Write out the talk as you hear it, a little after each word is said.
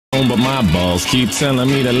But my balls keep telling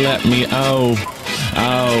me to let me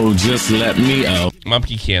just let me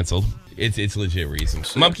Mumkey canceled. It's legit reasons.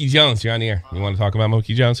 Mumkey Jones, you're on the air. You want to talk about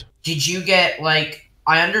Mumkey Jones? Did you get, like,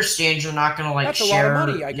 I understand you're not gonna, like, share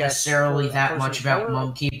money, necessarily that much about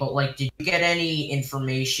Mumkey, but, like, did you get any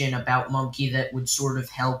information about Mumkey that would sort of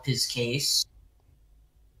help his case?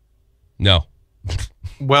 No.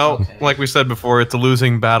 Well, like we said before, it's a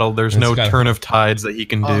losing battle. There's no turn of tides that he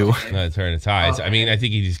can do. No turn of tides. I mean, I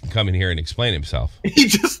think he just can come in here and explain himself. He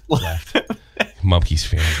just left. Mumkey's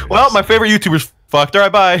fan. Well, my favorite YouTuber's fucked. All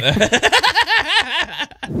right, bye.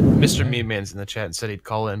 Mr. Meatman's in the chat and said he'd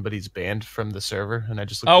call in, but he's banned from the server. And I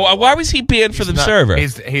just why was he banned from the server?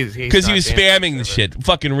 Because he was spamming the shit.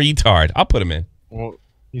 Fucking retard. I'll put him in. Well,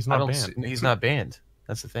 he's not banned. He's not banned.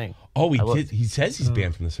 That's the thing. Oh, he says he's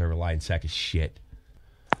banned from the server. Lying sack of shit.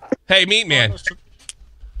 Hey, Meatman.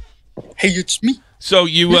 Hey, it's me. So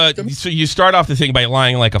you start off the thing by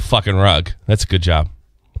lying like a fucking rug. That's a good job.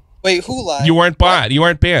 Wait, who lied? You weren't banned. You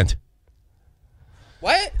weren't banned.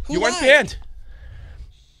 What? Who you weren't lied? banned.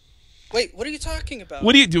 Wait, what are you talking about?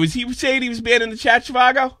 What do you do? Is he saying he was banned in the chat,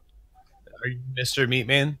 Chivago? Are you Mr.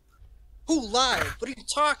 Meatman? Who lied? What are you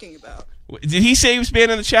talking about? Did he say he was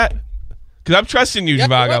banned in the chat? Because I'm trusting you,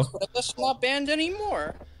 Chivago. I guess I'm not banned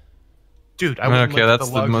anymore. Dude, okay, that's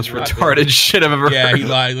the most retarded shit I've ever heard. Yeah, he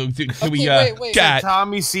lied. Wait.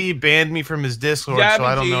 Tommy C banned me from his Discord, so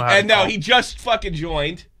I don't know how and no, he just fucking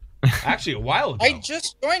joined. Actually, a while ago. I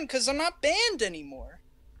just joined because I'm not banned anymore.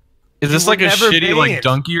 Is this like a shitty like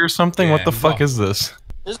donkey or something? Yeah, what the fuck is this?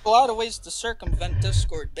 There's a lot of ways to circumvent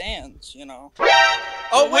Discord bans, you know.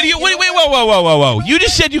 Oh, wait, whoa. You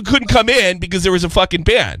just said you couldn't come in because there was a fucking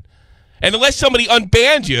ban. And unless somebody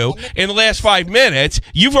unbanned you in the last 5 minutes,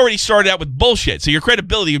 you've already started out with bullshit. So your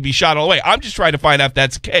credibility would be shot all the way. I'm just trying to find out if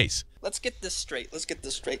that's the case. Let's get this straight.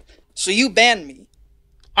 So you banned me.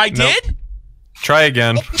 I did? Try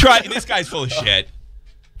again. This guy's full of shit.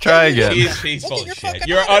 Try again. He's full of shit.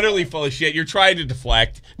 You're utterly full of shit. You're trying to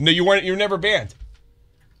deflect. No, you weren't. You were never banned.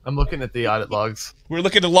 I'm looking at the audit logs. We're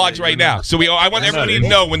looking at the logs right now. So I want everybody to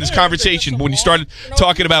know when this conversation, when you started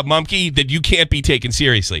talking about Mumkey, that you can't be taken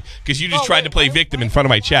seriously because you just tried to play victim in front of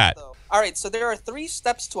my chat. All right, so there are 3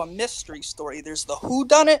 steps to a mystery story. There's the who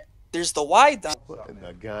done it. There's the why done it. What in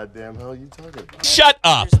the goddamn hell are you talking about? Shut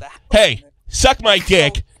up. Hey, suck my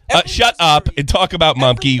dick. Shut up and talk about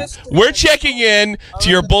Mumkey. We're checking in to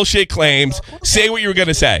your bullshit claims. Say what you were going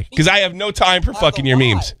to say because I have no time for fucking your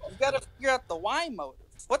memes. You got to figure out the why motive.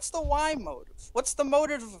 What's the why motive? What's the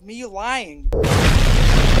motive of me lying?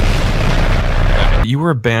 You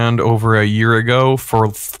were banned over a year ago for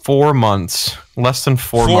 4 months. Less than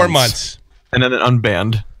 4 months. 4 months. And then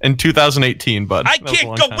unbanned in 2018, bud. I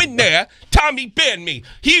can't go in there. Tommy banned me.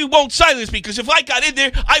 He won't silence me because if I got in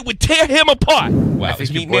there, I would tear him apart. Wow,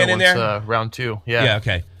 is Meatman in there? Round 2. Yeah. Yeah,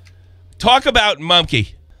 okay. Talk about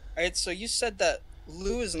Mumkey. All right, so you said that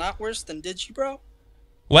Lou is not worse than Digi, bro?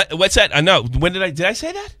 What's that? No. When did I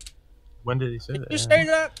say that? When did he say that? Did you say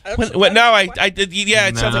that? No, I did. Yeah,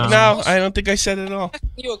 it sounds like no. I don't think I said it at all. I'm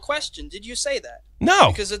asking you a question. Did you say that?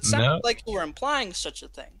 No. Because it sounded like you were implying such a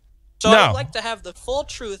thing. So I'd like to have the full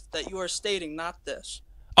truth that you are stating, not this.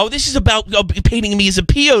 Oh, this is about painting me as a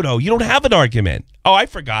peyoto. You don't have an argument. Oh, I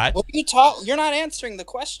forgot. Well, you're not answering the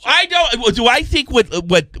question. I don't. Do I think what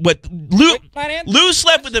Lou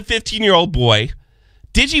slept with a 15-year-old boy?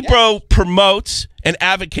 Digibro promotes and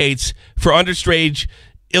advocates for underage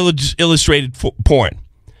illustrated porn.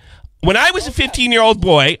 When I was a 15-year-old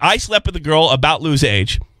boy, I slept with a girl about Lou's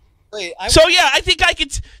age. Wait, I think I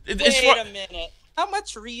could. Wait a minute. How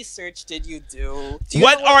much research did you do?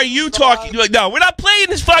 What are you talking about? No, we're not playing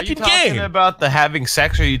this fucking game. Are you talking about the having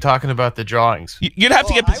sex, or are you talking about the drawings? You'd have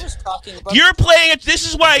to get. I was talking about you're playing it. This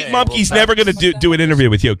is why Mumkey's never going to do an interview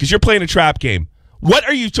with you because you're playing a trap game. What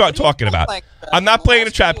are you talking about? I'm not playing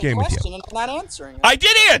a trap game with you. I'm not answering it. I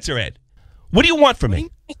did answer it. What do you want from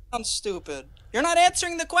me? You sound stupid. You're not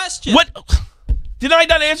answering the question. What? Did I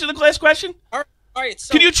not answer the last question? All right.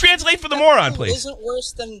 So can you translate for the moron, please? Isn't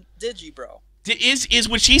worse than Digi, bro. Is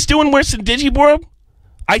what she's doing worse than Digibro?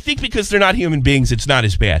 I think because they're not human beings, it's not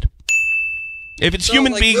as bad. If it's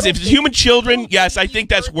human beings, if it's human children, yes, I think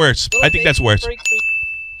that's worse. I think that's worse.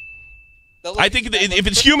 I think if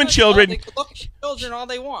it's human children, they can look at children all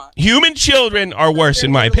they want. Human children are worse,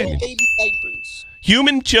 in my opinion.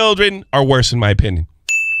 Human children are worse, in my opinion.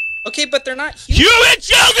 Okay, but they're not human. Human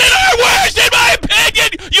children are worse, in my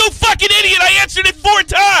opinion! You fucking idiot! I answered it 4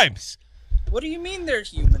 times! What do you mean they're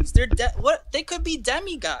humans? They're what? They could be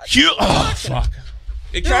demigods. Oh, fuck.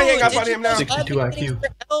 Can I hang up on him now? 62 IQ.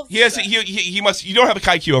 He must. You don't have a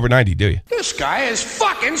IQ over 90, do you? This guy is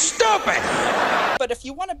fucking stupid. But if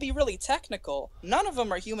you want to be really technical, none of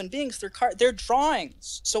them are human beings. They're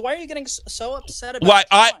drawings. So why are you getting so upset about?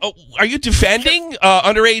 Why? Are you defending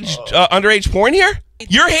underage porn here?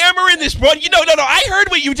 You're hammering this, bro. No. I heard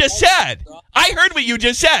what you just said.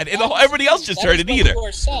 And everybody else just heard it either.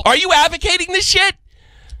 Are you advocating this shit?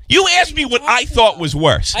 You asked me what I thought was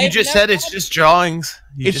worse. You just said it's just drawings.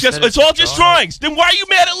 It's all just drawings. Then why are you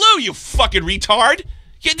mad at Lou, you fucking retard?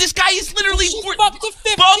 Yeah, this guy is literally...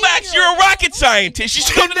 Bomax, you're a rocket scientist. You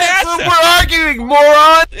should go to NASA. We're arguing,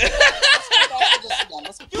 moron.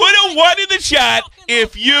 Put a 1 in the chat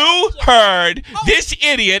if you heard this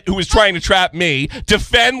idiot who was trying to trap me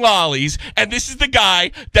defend lollies, and this is the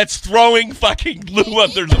guy that's throwing fucking Lou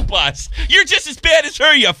under the bus. You're just as bad as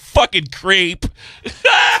her, you fucking creep. You're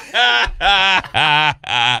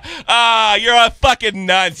a fucking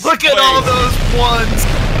nuts. Look at all those ones.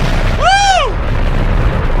 Woo!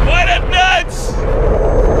 What a nuts!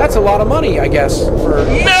 That's a lot of money, I guess. For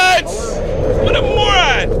nuts! What a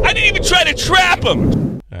moron! I didn't even try to trap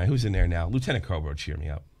him. All right, who's in there now? Lieutenant Cobra, cheer me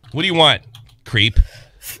up. What do you want, creep?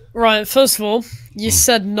 Right, first of all, you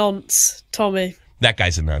said nonce, Tommy. That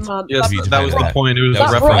guy's a nonce. Yes, that was the point. It was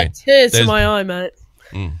that brought tears to my eye, mate.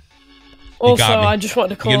 Also, I just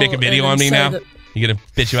wanted to call. You gonna make a video on me now? You gonna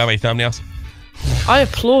bitch about my thumbnails? I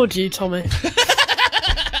applaud you, Tommy.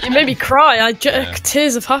 You made me cry.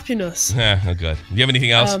 Tears of happiness. Yeah, oh good. Do you have anything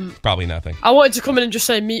else? Probably nothing. I wanted to come in and just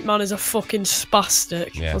say Meat Man is a fucking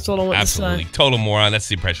spastic. Yeah, that's all I want to say. Absolutely. Total moron. That's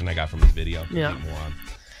the impression I got from this video. Yeah. Moron.